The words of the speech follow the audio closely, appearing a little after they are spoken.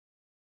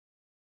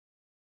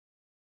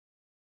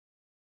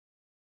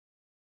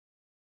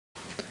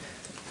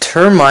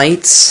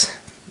termites,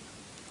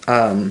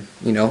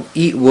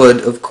 eat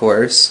wood, of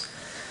course,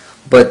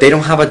 but they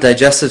don't have a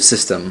digestive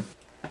system.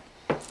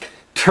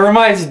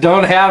 Termites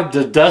don't have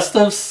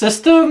digestive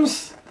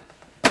systems?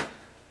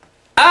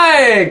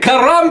 Ay,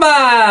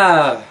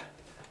 caramba!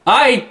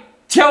 Ay,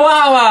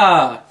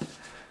 chihuahua!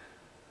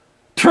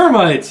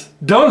 Termites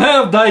don't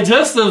have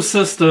digestive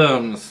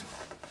systems!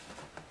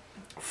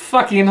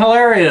 Fucking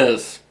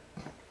hilarious.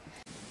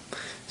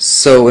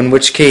 So in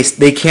which case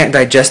they can't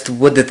digest the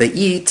wood that they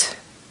eat,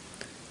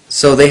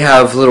 so they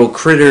have little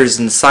critters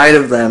inside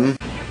of them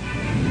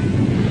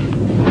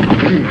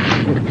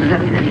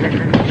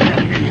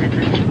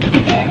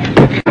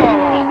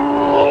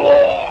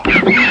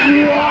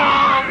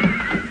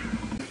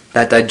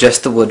that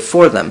digest the wood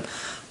for them.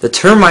 The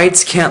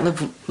termites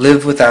can't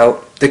live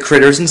without the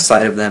critters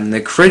inside of them. The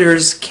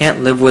critters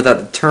can't live without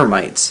the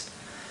termites.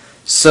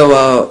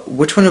 So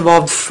which one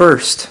evolved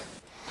first?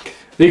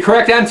 The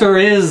correct answer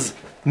is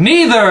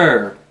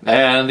neither!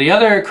 And the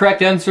other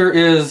correct answer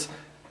is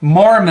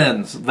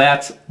Mormons.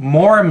 That's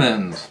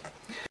Mormons.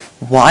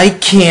 Why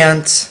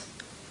can't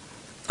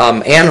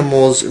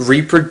animals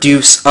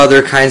reproduce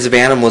other kinds of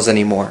animals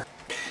anymore?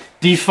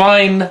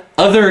 Define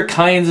other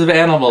kinds of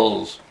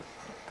animals.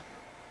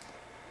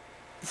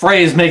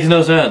 Phrase makes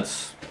no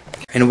sense.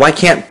 And why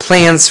can't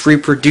plants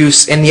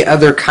reproduce any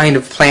other kind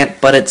of plant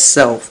but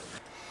itself?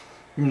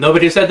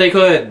 Nobody said they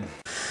could.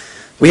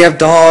 We have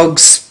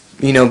dogs,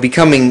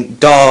 becoming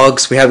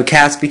dogs. We have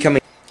cats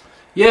becoming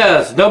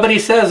Yes, nobody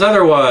says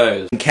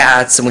otherwise.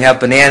 cats, and we have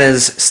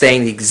bananas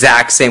staying the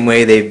exact same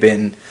way they've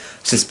been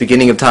since the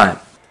beginning of time.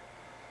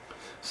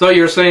 So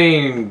you're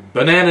saying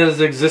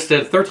bananas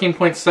existed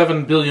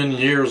 13.7 billion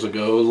years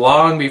ago,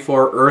 long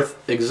before Earth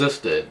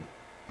existed.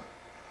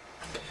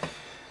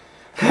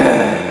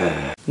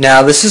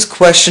 Now, this is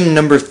question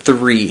number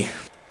 3.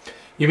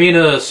 You mean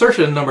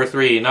assertion number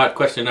 3, not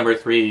question number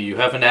 3. You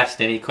haven't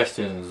asked any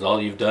questions. All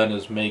you've done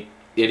is make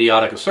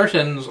idiotic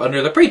assertions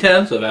under the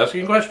pretense of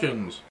asking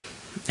questions.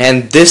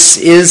 And this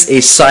is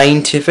a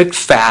scientific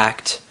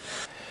fact.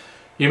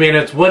 You mean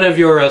it's one of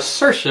your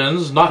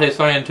assertions, not a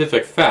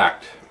scientific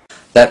fact.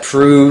 That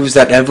proves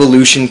that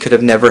evolution could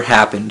have never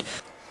happened.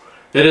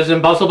 It is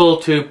impossible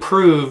to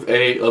prove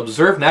a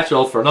observed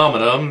natural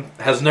phenomenon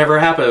has never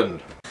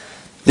happened.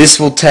 This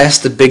will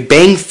test the Big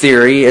Bang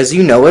Theory as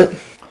you know it.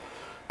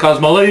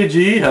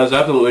 Cosmology has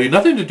absolutely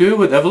nothing to do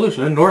with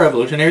evolution nor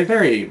evolutionary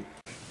theory.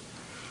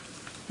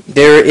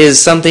 There is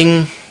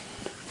something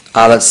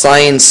that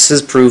science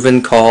has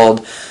proven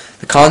called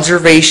the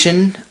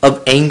conservation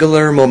of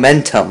angular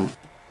momentum.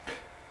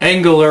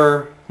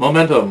 Angular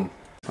momentum.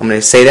 I'm going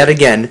to say that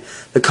again.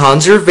 The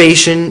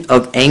conservation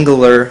of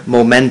angular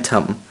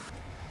momentum.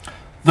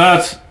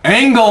 That's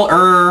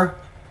angular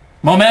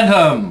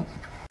momentum.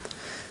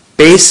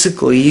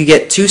 Basically, you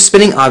get two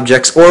spinning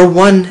objects or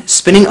one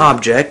spinning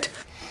object.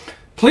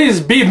 Please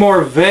be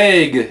more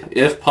vague,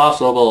 if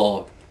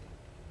possible.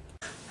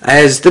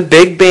 As the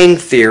Big Bang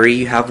Theory,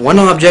 you have one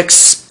object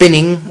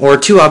spinning, or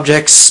two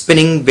objects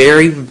spinning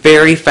very,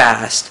 very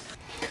fast.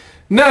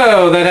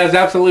 No, that has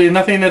absolutely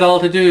nothing at all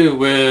to do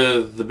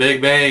with the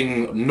Big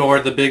Bang, nor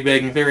the Big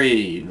Bang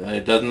Theory.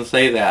 It doesn't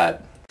say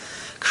that.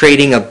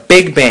 Creating a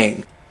Big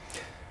Bang.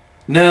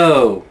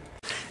 No.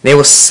 They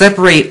will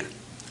separate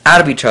out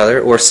of each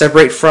other, or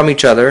separate from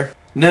each other.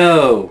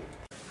 No.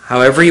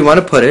 However you want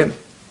to put it.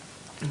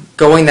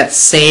 Going that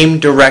same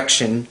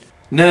direction.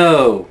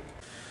 No.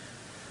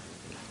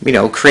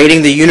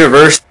 Creating the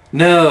universe.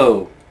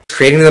 No.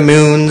 Creating the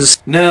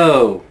moons.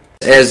 No.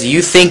 As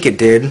you think it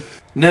did.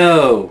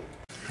 No.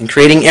 And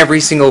creating every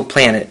single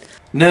planet.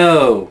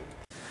 No.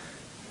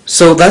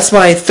 So that's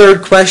my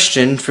third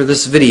question for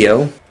this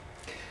video.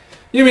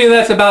 You mean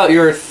that's about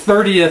your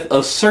 30th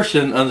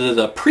assertion under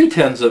the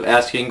pretense of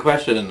asking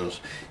questions?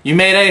 You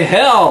made a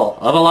hell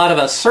of a lot of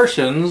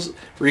assertions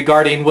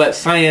regarding what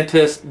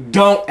scientists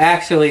don't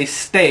actually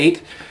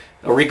state,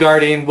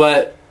 regarding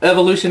what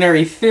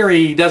evolutionary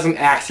theory doesn't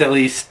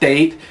actually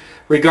state,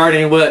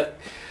 regarding what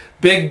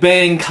Big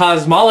Bang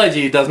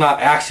cosmology does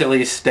not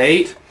actually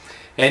state,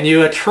 and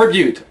you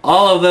attribute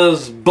all of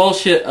those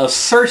bullshit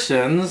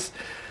assertions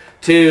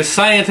to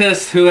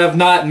scientists who have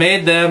not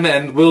made them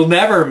and will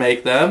never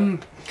make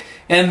them,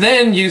 and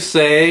then you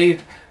say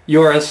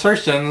your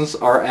assertions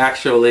are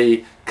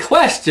actually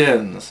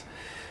questions.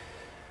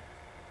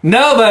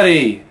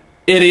 Nobody,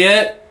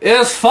 idiot,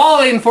 is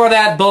falling for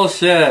that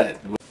bullshit.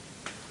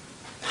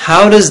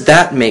 How does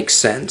that make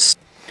sense?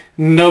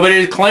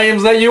 Nobody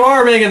claims that you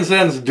are making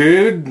sense,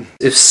 dude.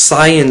 If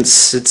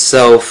science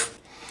itself...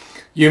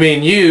 You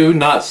mean you,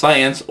 not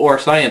science or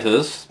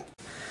scientists.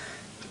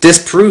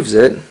 Disproves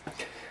it.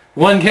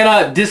 One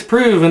cannot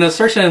disprove an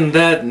assertion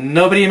that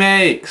nobody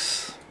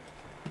makes.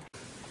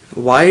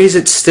 Why is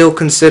it still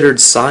considered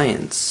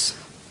science?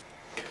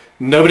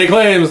 Nobody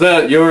claims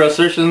that your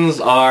assertions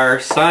are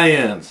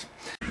science.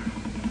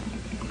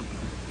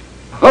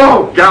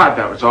 Oh, God,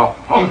 that was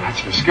awful. Oh,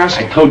 that's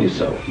disgusting. I told you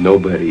so.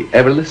 Nobody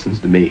ever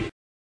listens to me.